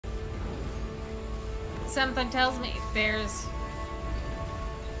Something tells me there's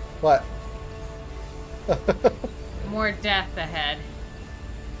What? more death ahead.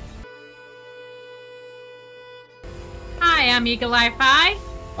 Hi, I'm Eagle Eye Fi.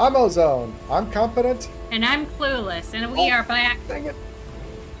 I'm Ozone. I'm competent. And I'm Clueless, and we are back Dang it.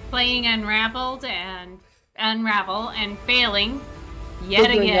 playing Unravel and failing yet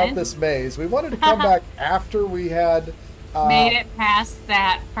Figuring again. out this maze. We wanted to come back after we had made it past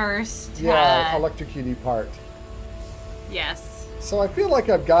that first electrocute part. Yes. So I feel like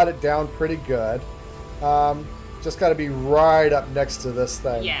I've got it down pretty good. Just got to be right up next to this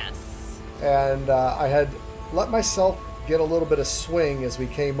thing. Yes. And I had let myself get a little bit of swing as we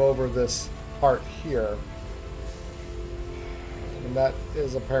came over this part here. And that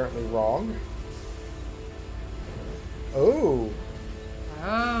is apparently wrong. Oh.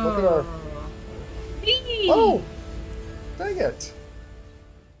 Oh. Look at our... Oh! Dang it.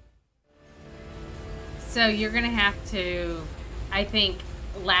 So you're going to have to, I think,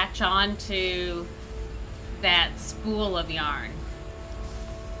 latch on to that spool of yarn.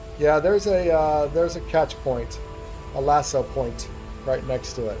 Yeah, there's a catch point, a lasso point right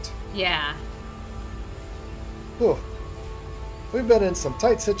next to it. Yeah. Whew. We've been in some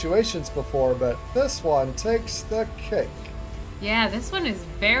tight situations before, but this one takes the cake. Yeah, this one is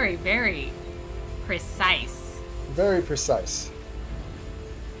very, very precise. Very precise.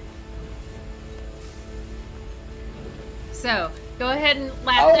 So, go ahead and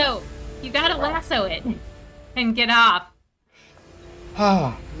lasso. You gotta lasso it and get off.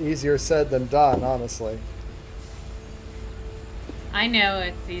 Easier said than done, honestly. I know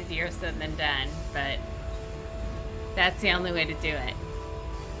it's easier said than done, but that's the only way to do it.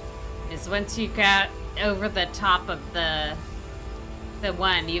 Is once you got over the top of the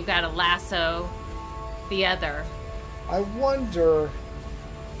one, you've got to lasso the other. I wonder...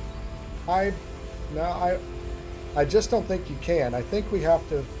 I just don't think you can. I think we have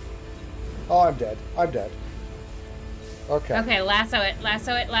to... Oh, I'm dead. I'm dead. Okay. Okay, lasso it,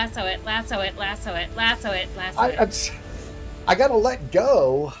 lasso it, lasso it, lasso it, lasso it, lasso it, lasso it. I gotta let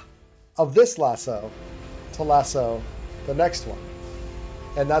go of this lasso to lasso the next one.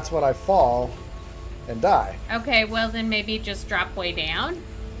 And that's when I fall and die. Okay, well then maybe just drop way down.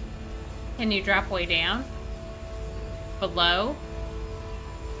 Can you drop way down? Below?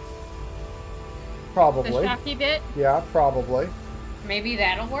 Probably. The shocky bit? Yeah, probably. Maybe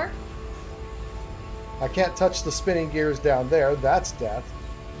that'll work? I can't touch the spinning gears down there. That's death.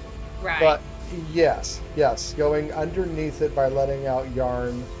 Right. But yes, going underneath it by letting out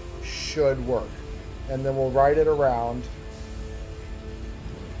yarn should work. And then we'll ride it around.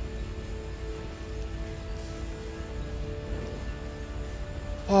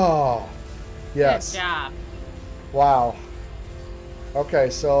 Oh, yes. Good job. Wow. Okay,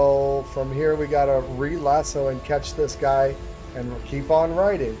 so from here we gotta re-lasso and catch this guy and keep on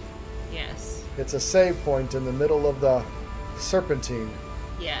riding. Yes. It's a save point in the middle of the serpentine.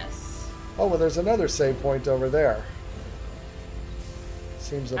 Yes. Oh, well, there's another save point over there.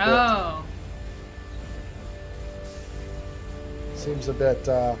 Seems a bit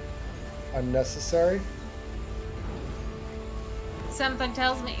unnecessary. Something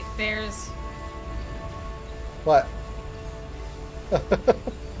tells me there's What?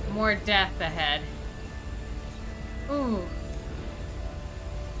 more death ahead. Ooh.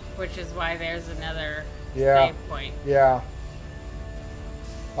 Which is why there's another save point. Yeah.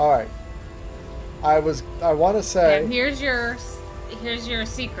 All right. I want to say. Yeah, here's your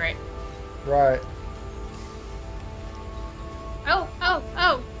secret. Right. Oh.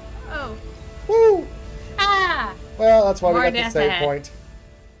 Woo! Ah! Well, that's why More we got the death save ahead. point.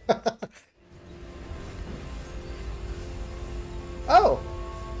 Oh.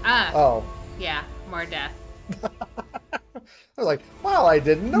 Oh. Yeah, more death. I was like, wow, I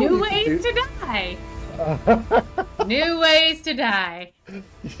didn't know. New ways to die. New ways to die.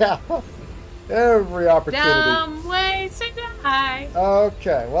 Yeah. Every opportunity. Dumb ways to die.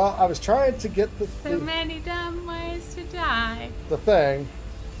 Okay, well, I was trying to get So many dumb ways to die. the thing,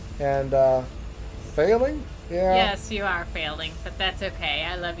 and failing? Yeah. Yes, you are failing, but that's okay.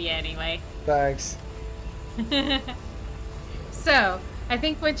 I love you anyway. Thanks. So, I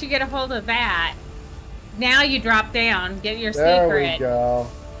think once you get a hold of that, now you drop down, get your There secret. we go.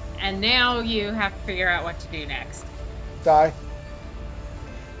 And now you have to figure out what to do next. Die.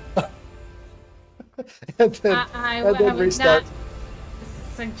 and then, I was restart. not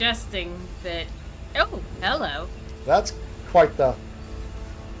suggesting that... Oh, hello. That's quite the...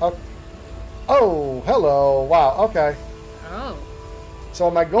 Oh, hello. Wow, okay. Oh.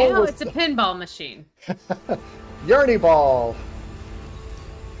 So my goal Now was... it's a pinball machine. Yarny ball.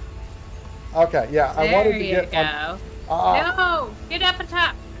 Okay, yeah, I wanted to There you get. go. No, get up on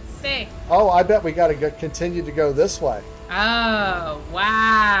top. Stay. Oh, I bet we got to continue to go this way. Oh,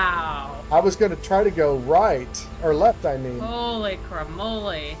 wow. I was going to try to go right or left. I mean. Holy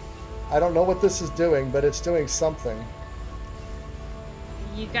cramoly. I don't know what this is doing, but it's doing something.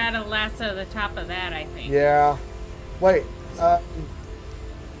 You gotta lasso the top of that, I think. Yeah. Wait.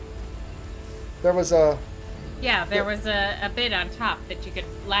 There was a... Yeah, there was a bit on top that you could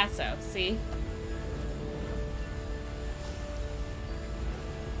lasso, see?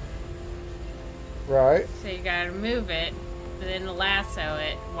 Right. So you gotta move it, then lasso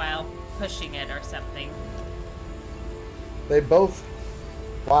it while pushing it or something. They both...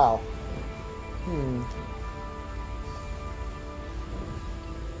 Wow.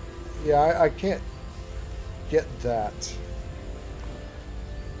 Yeah, I can't get that.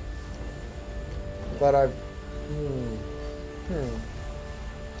 But I've...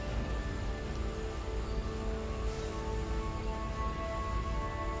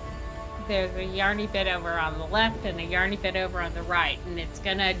 There's a yarny bit over on the left and a yarny bit over on the right, and it's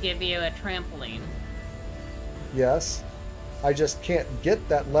gonna give you a trampoline. Yes. I just can't get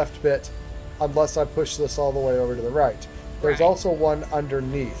that left bit unless I push this all the way over to the right. There's also one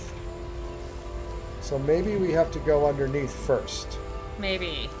underneath. So maybe we have to go underneath first.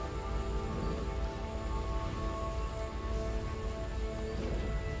 Maybe.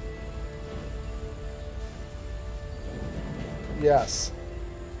 Yes.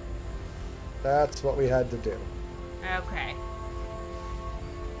 That's what we had to do. Okay.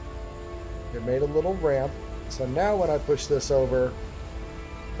 It made a little ramp. So now when I push this over,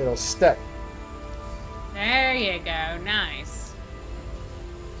 it'll stay. There you go. Nice.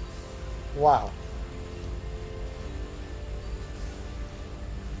 Wow.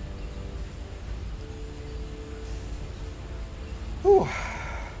 Whew.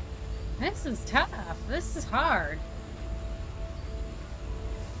 This is tough. This is hard.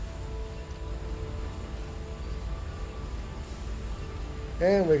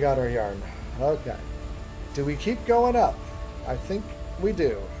 And we got our yarn. Okay. Do we keep going up? I think we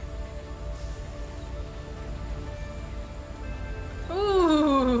do.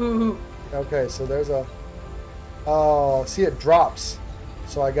 Ooh. Okay, so there's a... Oh, see, it drops.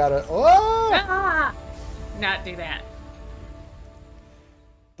 So I gotta... Oh! Ah! Not do that.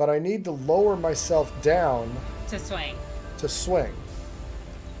 But I need to lower myself down To swing. to swing.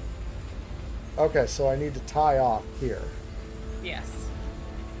 Okay, so I need to tie off here. Yes.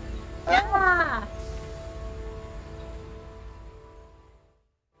 Ah!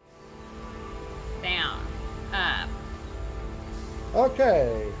 Down. Up.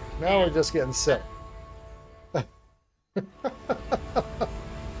 Okay, now we're just getting sick. Up.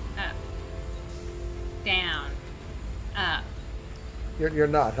 Down. Up. You're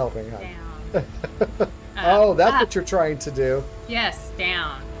not helping, huh? Down. Oh, that's up. what you're trying to do. Yes,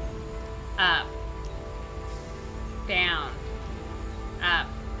 down. Up. Down. Up.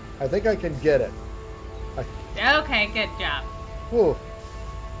 I think I can get it. Okay, good job. Whew.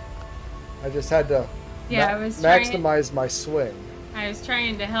 I just had to Yeah, I was trying. maximize my swing. I was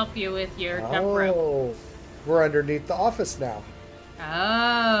trying to help you with your jump rope. Oh, we're underneath the office now.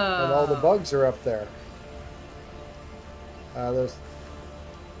 Oh. And all the bugs are up there. There's...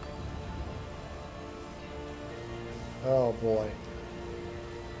 Oh, boy.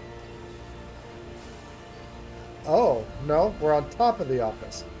 Oh, no, we're on top of the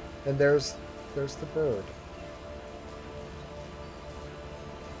office. And there's the bird.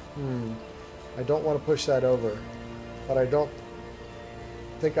 I don't want to push that over, but I don't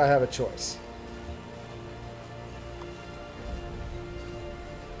think I have a choice.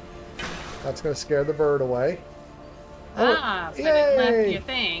 That's going to scare the bird away. Ah, but yay! it left your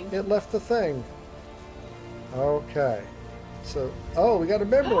thing. It left the thing. Okay. So, oh, we got a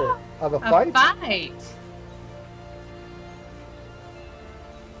memory of a fight? A fight.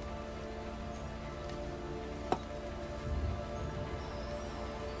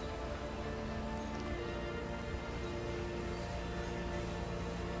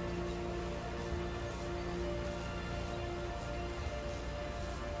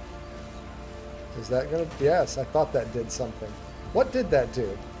 Is that going to... Yes, I thought that did something. What did that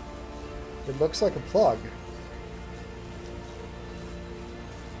do? It looks like a plug.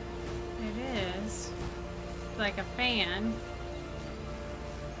 It is. It's like a fan.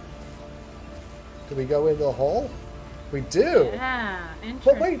 Do we go into the hole? We do. Yeah,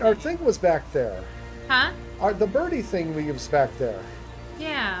 interesting. But wait, our thing was back there. Huh? The birdie thing was back there.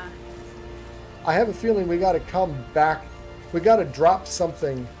 Yeah. I have a feeling we got to come back. We got to drop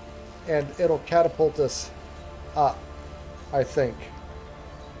something, and it'll catapult us up, I think.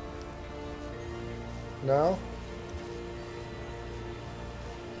 No?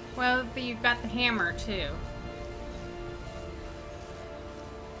 Well, you've got the hammer, too.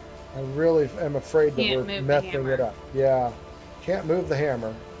 I really am afraid that Can't we're move the messing it hammer. up. Yeah. Can't move the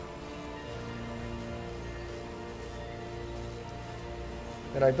hammer.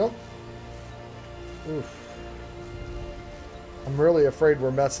 And I don't... Oof. I'm really afraid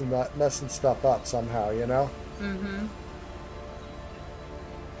we're messing stuff up somehow, you know? Mm-hmm.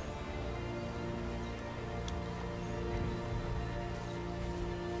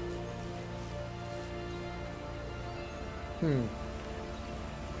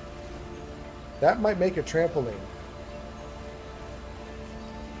 That might make a trampoline.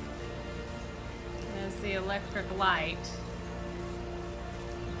 There's the electric light.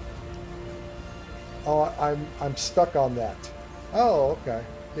 Oh, I'm stuck on that. Oh, okay.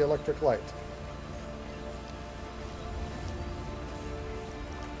 The electric light.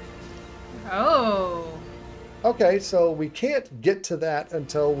 Oh. Okay, so we can't get to that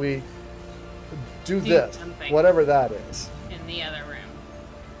until we do this, something whatever that is. in the other room.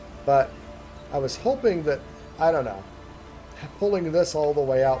 But I was hoping that, I don't know, pulling this all the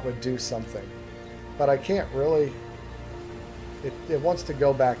way out would do something. But I can't really. It wants to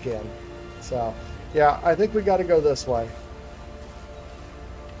go back in. So, yeah, I think we got to go this way.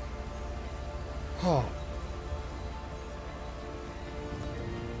 Oh.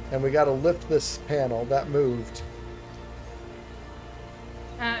 And we got to lift this panel. That moved.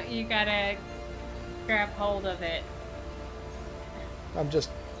 You gotta grab hold of it. I'm just,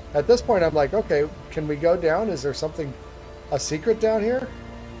 at this point, I'm like, okay, can we go down? Is there something, a secret down here?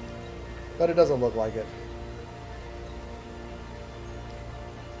 But it doesn't look like it.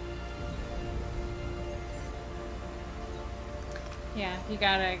 Yeah, you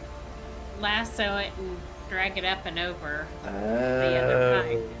gotta lasso it and drag it up and over the other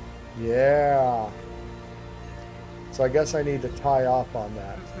pipe. Yeah. So I guess I need to tie off on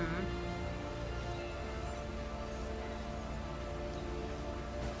that. Mm-hmm.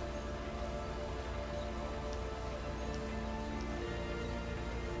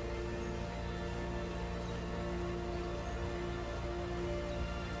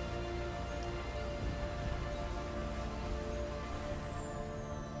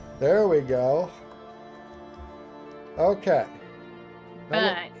 There we go. Okay. But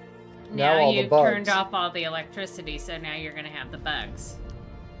now now all the you've bugs. turned off all the electricity, so now you're gonna have the bugs.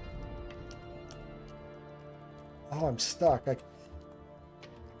 Oh, I'm stuck.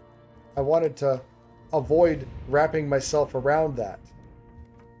 I wanted to avoid wrapping myself around that.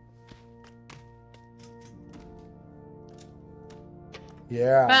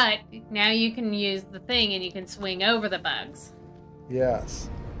 Yeah. But now you can use the thing and you can swing over the bugs. Yes.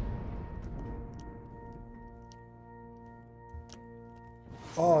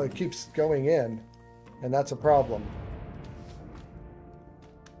 Oh, it keeps going in, and that's a problem.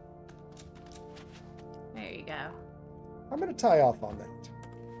 There you go. I'm going to tie off on that.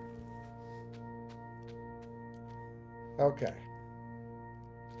 Okay.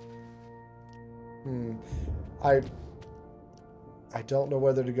 I don't know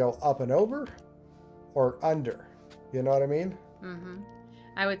whether to go up and over or under. You know what I mean? Mm-hmm.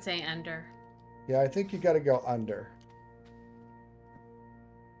 I would say under. Yeah, I think you got to go under.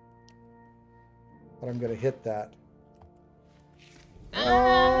 But I'm going to hit that.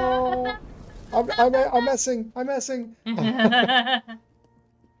 Oh! I'm messing. I'm messing.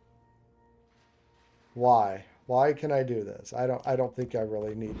 Why? Why can I do this? I don't think I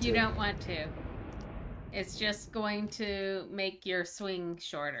really need to. You don't want to. It's just going to make your swing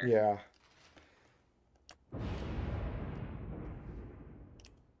shorter. Yeah.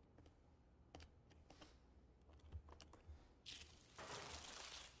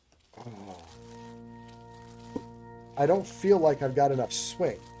 Oh. I don't feel like I've got enough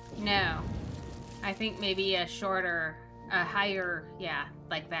swing. No. I think maybe a shorter, a higher, yeah,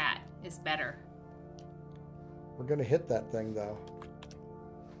 like that is better. We're going to hit that thing, though.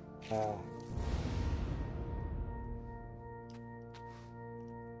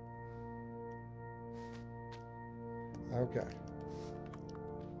 Okay.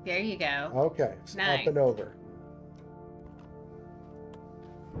 There you go. Okay. So Nice. up and over.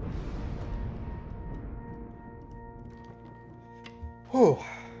 Whew.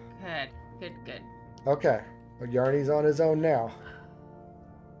 Good, good, good. Okay. Well, Yarny's on his own now.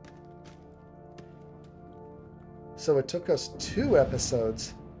 So it took us 2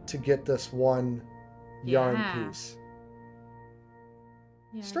 episodes to get this one yarn Yeah. piece.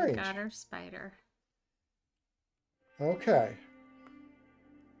 Yeah, Strange. Got our spider. Okay.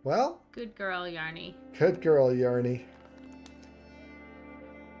 Well, Good girl, Yarny. good girl, Yarny.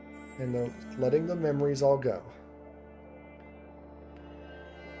 and letting the memories all go.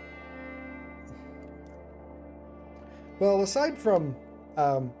 Well, aside from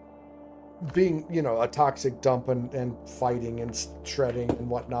being, a toxic dump and fighting and shredding and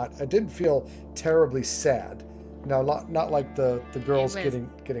whatnot, I didn't feel terribly sad. Now, not like the girls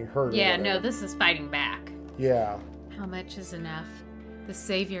getting hurt. Yeah, no, this is fighting back. Yeah. How much is enough? The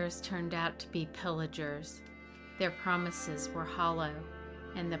saviors turned out to be pillagers. Their promises were hollow,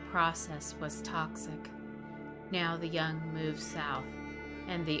 and the process was toxic. Now the young move south,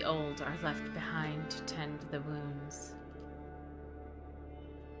 and the old are left behind to tend the wounds.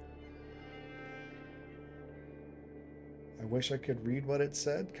 I wish I could read what it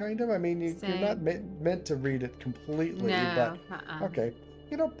said, kind of. I mean, you're not meant to read it completely, no, but okay.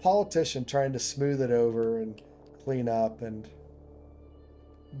 Politician trying to smooth it over and clean up and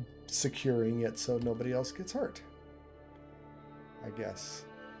securing it so nobody else gets hurt. I guess.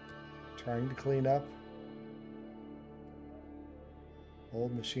 Trying to clean up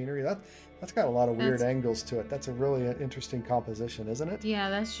old machinery. That's got a lot of weird angles to it. That's a really interesting composition, isn't it?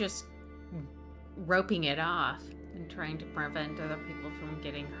 Yeah, that's just roping it off and trying to prevent other people from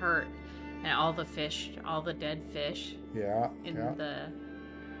getting hurt. And all the fish, all the dead fish. Yeah. In the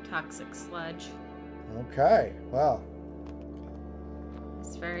toxic sludge. Okay. Wow.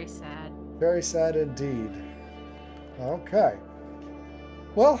 It's very sad. Very sad indeed. Okay.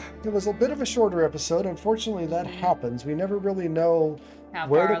 Well, it was a bit of a shorter episode. Unfortunately, that happens. We never really know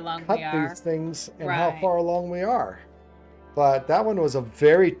where to cut these things and how far along we are. But that one was a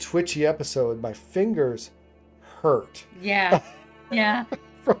very twitchy episode. My fingers hurt. Yeah. Yeah.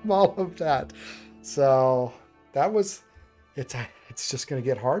 From all of that. So that was, it's just going to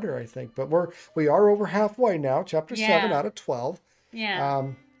get harder, I think. But we are over halfway now. Chapter 7 out of 12. Yeah.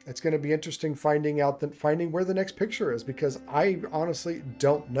 It's going to be interesting finding where the next picture is, because I honestly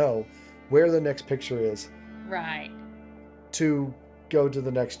don't know where the next picture is. Right. To go to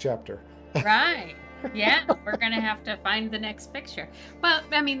the next chapter. Right. Yeah, we're going to have to find the next picture. Well,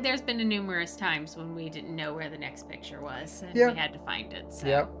 I mean, there's been numerous times when we didn't know where the next picture was, and we had to find it.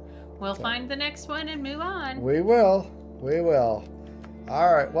 So we'll find the next one and move on. We will.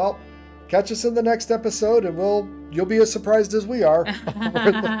 All right. Well, catch us in the next episode, and you'll be as surprised as we are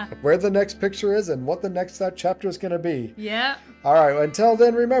where the next picture is and what the next chapter is going to be. Yeah. All right. Until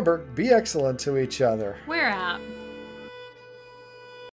then, remember, be excellent to each other. We're out.